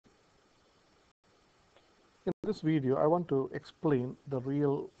In this video, I want to explain the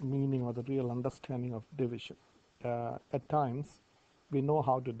real meaning or the real understanding of division. At times, we know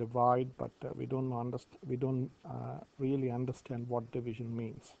how to divide, but we don't really understand what division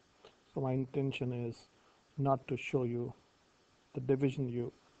means. So my intention is not to show you the division.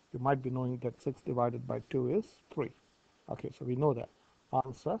 You might be knowing that 6 divided by 2 is 3. Okay, so we know that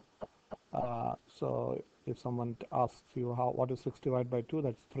answer. So if someone asks you what is 6 divided by 2,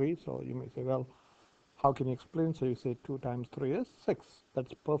 that's 3. So you may say, well, how can you explain? So you say 2 times 3 is 6.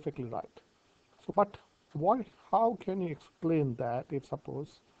 That's perfectly right. So, but why? How can you explain that if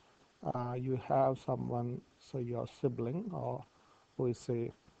suppose you have someone, so your sibling, or who is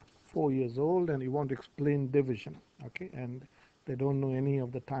say 4 years old, and you want to explain division, okay, and they don't know any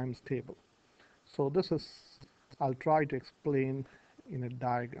of the times table. So this is, I'll try to explain in a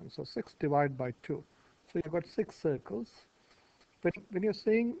diagram. So 6 divided by 2. So you've got 6 circles. When you're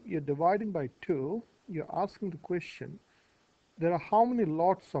saying you're dividing by 2, you're asking the question, there are how many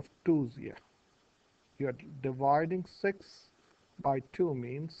lots of 2's here? You're dividing 6 by 2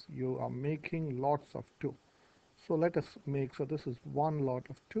 means you are making lots of 2. So let us make, so this is one lot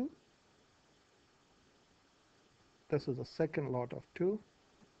of 2. This is the second lot of 2.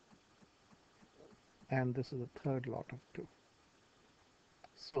 And this is the third lot of 2.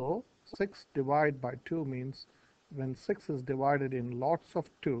 So 6 divided by 2 means when 6 is divided in lots of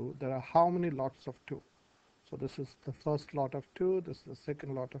 2, there are how many lots of 2? So this is the first lot of 2, this is the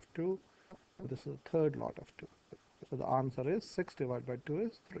second lot of 2, and this is the third lot of 2. So the answer is 6 divided by 2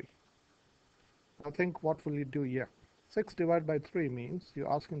 is 3. Now think, what will you do here? 6 divided by 3 means you're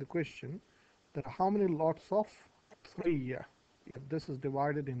asking the question, there are how many lots of 3 here? If this is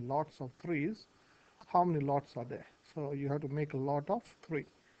divided in lots of 3's, how many lots are there? So you have to make a lot of 3.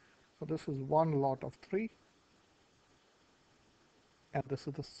 So this is one lot of 3, and this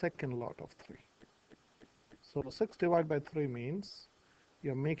is the second lot of 3. So 6 divided by 3 means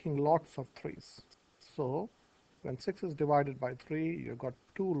you're making lots of 3's. So when 6 is divided by 3, you've got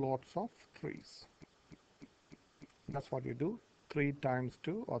 2 lots of 3's. That's what you do. 3 times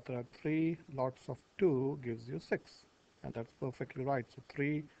 2, or there are 3 lots of 2 gives you 6. And that's perfectly right. So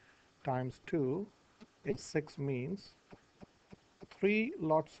 3 times 2 is 6 means 3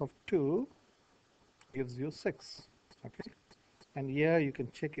 lots of 2 gives you 6. Okay. And here you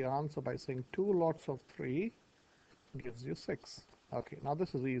can check your answer by saying 2 lots of 3 gives you 6. Okay, now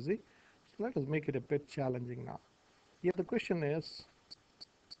this is easy. So let us make it a bit challenging now. Here the question is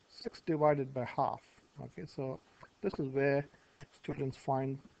 6 divided by half. Okay, so this is where students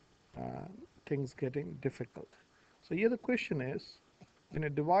find things getting difficult. So here the question is, when you're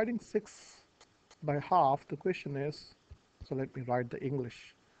dividing 6 by half, the question is, so let me write the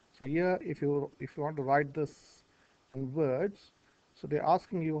English. So here, if you want to write this in words, so they're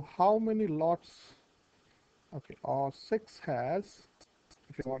asking you how many lots, okay, or 6 has,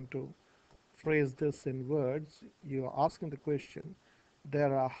 if you want to phrase this in words, you are asking the question,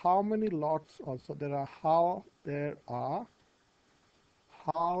 there are how many lots, also there are how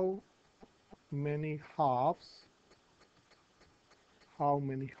many halves, how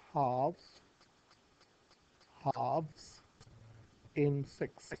many halves in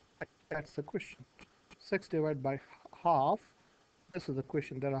 6. That's the question. 6 divided by half, this is the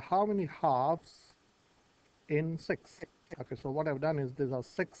question, there are how many halves in 6. Okay, so what I've done is these are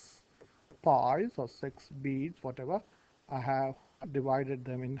 6 pies or 6 beads, whatever. I have divided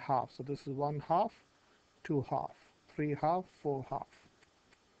them in half. So this is 1 half, 2 half, 3 half, 4 half.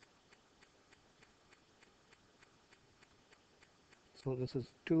 So this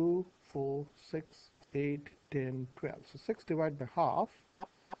is 2, 4, 6, 8, 10, 12. So 6 divided by half.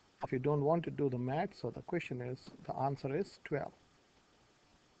 If you don't want to do the math, so the question is, the answer is 12.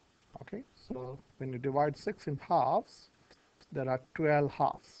 Okay, so when you divide 6 in halves, there are 12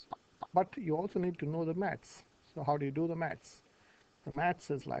 halves. But you also need to know the maths. So how do you do the maths? The maths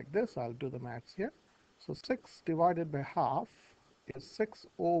is like this. I'll do the maths here. So 6 divided by half is 6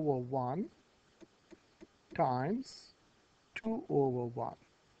 over 1 times 2 over 1.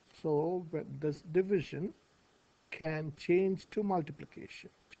 So this division can change to multiplication.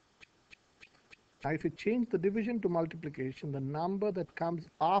 Now if you change the division to multiplication, the number that comes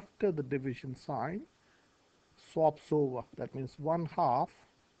after the division sign swaps over. That means 1 half,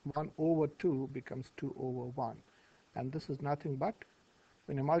 1 over 2 becomes 2 over 1. And this is nothing but,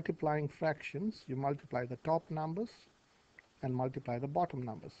 when you're multiplying fractions, you multiply the top numbers and multiply the bottom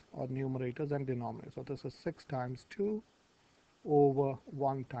numbers, or numerators and denominators. So this is 6 times 2 over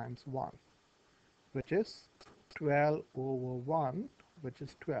 1 times 1, which is 12 over 1, which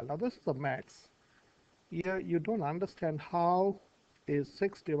is 12. Now this is the maths. Here you don't understand how is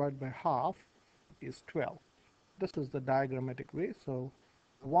 6 divided by half is 12. this is the diagrammatic way. So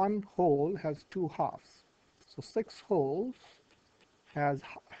one whole has two halves. So 6 wholes have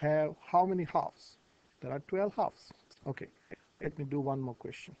how many halves? There are 12 halves. Okay, let me do one more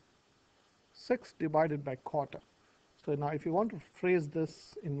question. 6 divided by quarter. So now if you want to phrase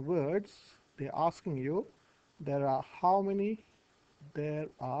this in words, they're asking you there are how many there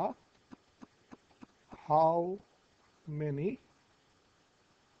are how many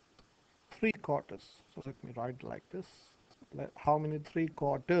 3/4. So let me write like this. How many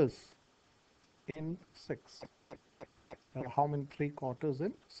 3/4 in 6? There are how many 3/4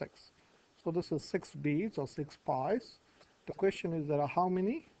 in 6? So this is 6 beads or 6 pies. The question is there are how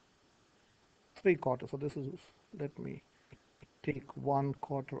many 3/4? So this is, let me take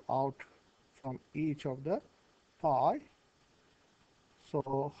 1/4 out from each of the pie.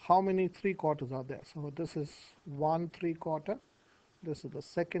 So how many 3/4 are there? So this is 1 3/4. This is the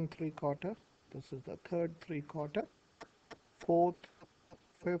second 3/4. This is the third 3/4. Fourth,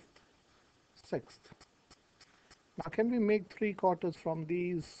 fifth, sixth. Now can we make 3/4 from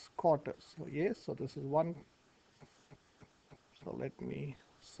these quarters? So yes, so this is 1. So let me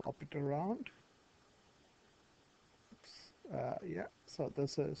swap it around. Yeah, so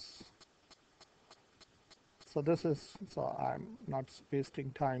this is, so I'm not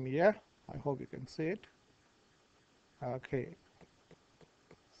wasting time here. I hope you can see it. Okay,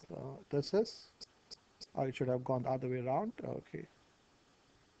 so this is, or it should have gone the other way around. Okay.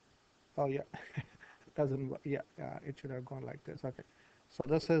 Oh yeah, doesn't, yeah, it should have gone like this. Okay, so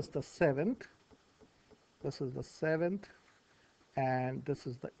this is the 7th, this is the 7th, and this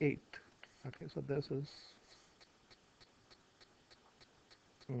is the 8th. Okay, so this is,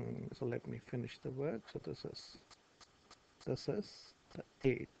 so let me finish the word. So this is the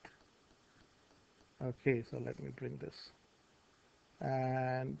 8th. Okay, so let me bring this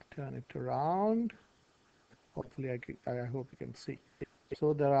and turn it around. Hopefully I hope you can see.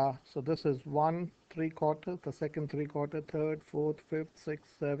 So there are, so this is 1 3/4, the second 3/4, third, fourth, fifth,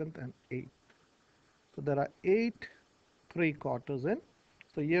 sixth, seventh, and 8th. So there are 8 3/4 in.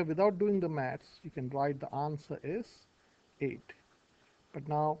 So here, without doing the maths, you can write the answer is 8. But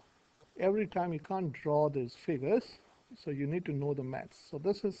now every time you can't draw these figures, so you need to know the maths. So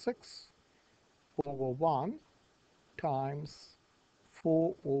this is 6 over 1 times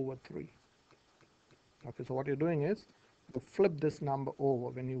 4 over 3. Okay, so what you're doing is you flip this number over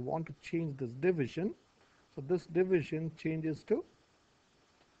when you want to change this division. So this division changes to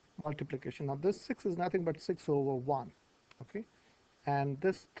multiplication. Now this 6 is nothing but 6 over 1. Okay, and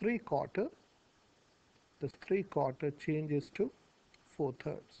this 3/4, changes to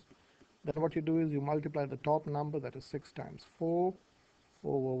 4/3. Then what you do is you multiply the top number, that is 6 times 4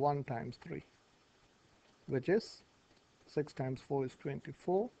 over 1 times 3, which is 6 times 4 is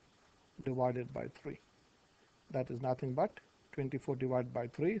 24 divided by 3. That is nothing but 24 divided by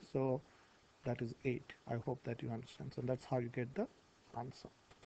 3, so that is 8. I hope that you understand. So that's how you get the answer.